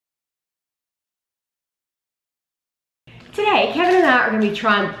Today, Kevin and I are going to be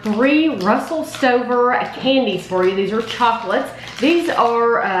trying 3 Russell Stover candies for you. These are chocolates. These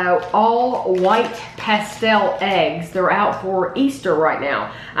are all white pastel eggs. They're out for Easter right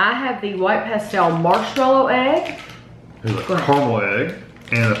now. I have the white pastel marshmallow egg. There's a caramel egg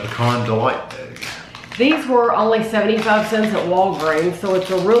and a pecan delight egg. These were only 75 cents at Walgreens, so it's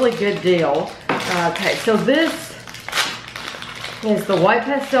a really good deal. Okay, so this is the white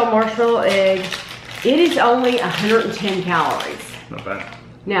pastel marshmallow egg. It is only 110 calories. Not bad.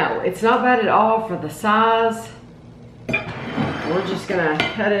 No, it's not bad at all for the size. We're just gonna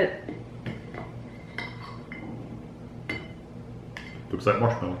cut it. Looks like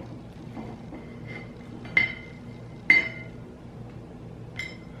marshmallow.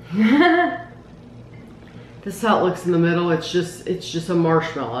 This is how it looks in the middle. It's just a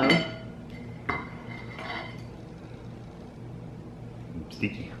marshmallow.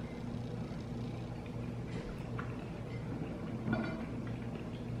 Sticky.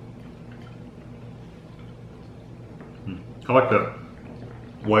 I like that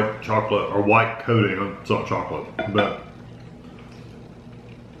white chocolate or white coating. It's not chocolate, but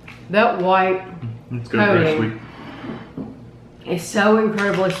that white it's good, very sweet. It's so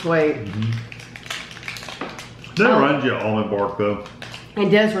incredibly sweet. That reminds you of almond bark, though. It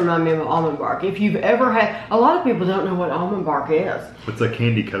does remind me of almond bark. If you've ever had, a lot of people don't know what almond bark is. It's a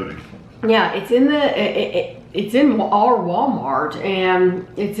candy coating. Yeah, it's in it's in our Walmart, and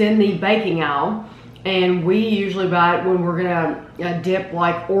it's in the baking aisle. And we usually buy it when we're gonna dip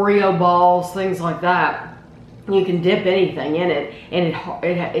like Oreo balls, things like that. You can dip anything in it, and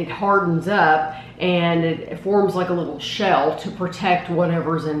it hardens up, and it forms like a little shell to protect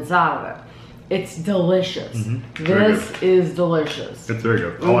whatever's inside of it. It's delicious. This is delicious. It's very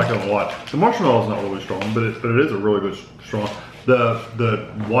good. I like it a lot. The marshmallow is not really strong, but it is a really good strong. The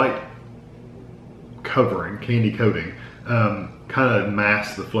white covering, candy coating, kind of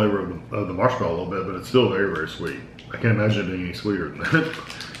masks the flavor of the marshmallow a little bit, but it's still very, very sweet. I can't imagine it being any sweeter than that.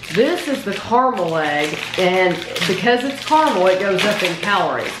 This is the caramel egg, and because it's caramel, it goes up in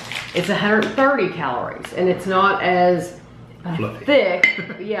calories. It's 130 calories, and it's not as thick,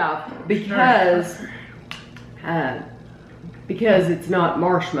 yeah, because it's not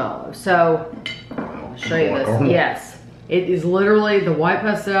marshmallow. So I'll show you this. Caramel. Yes, it is literally the white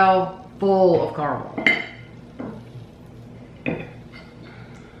pastel full of caramel.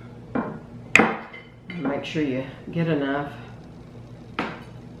 Make sure you get enough.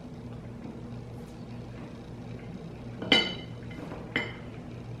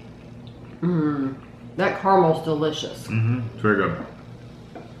 That caramel's delicious. It's very good.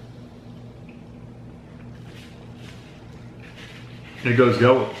 It goes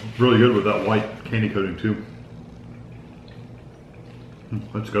really good with that white candy coating too.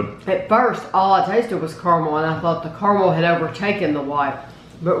 That's good. At first, all I tasted was caramel, and I thought the caramel had overtaken the white,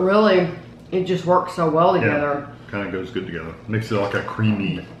 but really, it just works so well together. Yeah, kind of goes good together. Makes it like a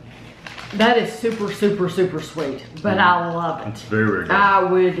creamy. That is super, super, super sweet, but I love it. It's very, very good. I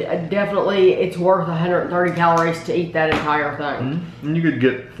would definitely, it's worth 130 calories to eat that entire thing. And you could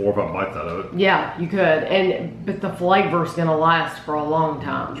get 4 or 5 bites out of it. Yeah, you could, but the flavor's gonna last for a long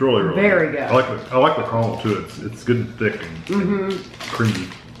time. It's really, really very good. I like the caramel too. It's good and thick and creamy.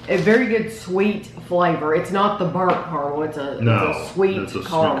 A very good sweet flavor. It's not the burnt caramel. It's a sweet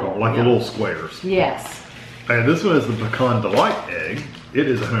caramel. Like the little squares. Yes. And this one is the Pecan Delight egg. It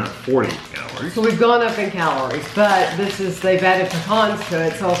is 140 calories. So we've gone up in calories, but they've added pecans to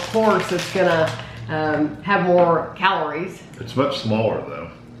it, so of course it's gonna have more calories. It's much smaller though.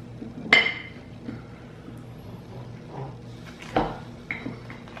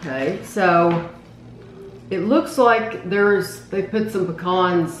 Okay, so it looks like they put some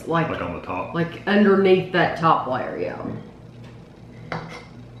pecans like on the top. Like underneath that top layer, yeah.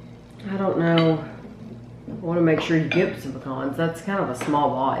 I don't know. I want to make sure you get some pecans. That's kind of a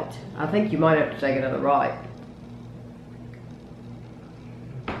small bite. I think you might have to take another bite.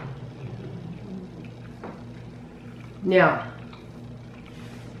 Yeah.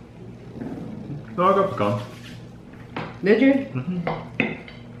 No, I got pecans. Did you?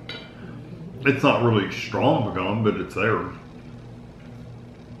 It's not really strong pecan, but it's there.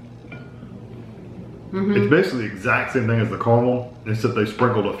 It's basically the exact same thing as the caramel, except they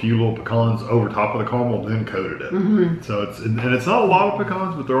sprinkled a few little pecans over top of the caramel, then coated it. So it's not a lot of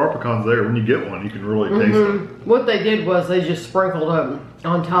pecans, but there are pecans there. When you get one, you can really taste them. What they did was they just sprinkled them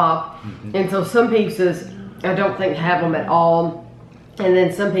on top, and so some pieces I don't think have them at all, and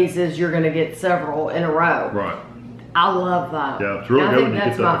then some pieces you're going to get several in a row. Right. I love that. Yeah, it's really good when you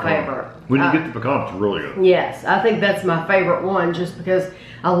get that that's my pecan. favorite. When you get the pecan, it's really good. Yes, I think that's my favorite one, just because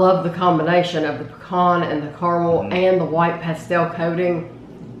I love the combination of the pecan and the caramel and the white pastel coating.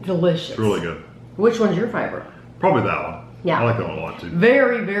 Delicious. It's really good. Which one's your favorite? Probably that one. Yeah. I like that one a lot too.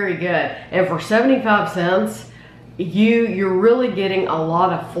 Very, very good. And for 75 cents, you're really getting a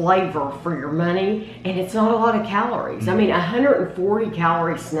lot of flavor for your money, and it's not a lot of calories. I mean, 140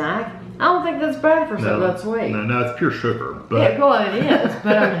 calorie snack, I don't think that's bad for something that sweet. No, it's pure sugar. But Yeah, well, it is,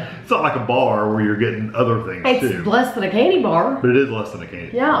 but it's not like a bar where you're getting other things it's too. less than a candy bar. But it is less than a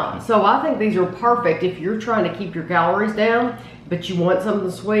candy. Yeah, so I think these are perfect if you're trying to keep your calories down, but you want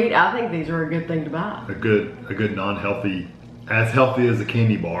something sweet. I think these are a good thing to buy. A good non-healthy, as healthy as a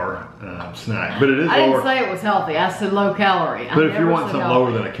candy bar snack. But it is I didn't lower. say it was healthy. I said low calorie. But if you want something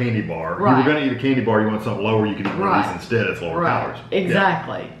lower than a candy bar, Right. if you're going to eat a candy bar, you want something lower, you can eat one of these instead. It's lower calories.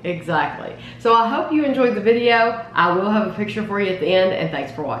 Exactly, exactly. So I hope you enjoyed the video. I will have a picture for you at the end, and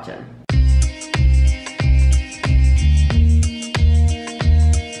thanks for watching.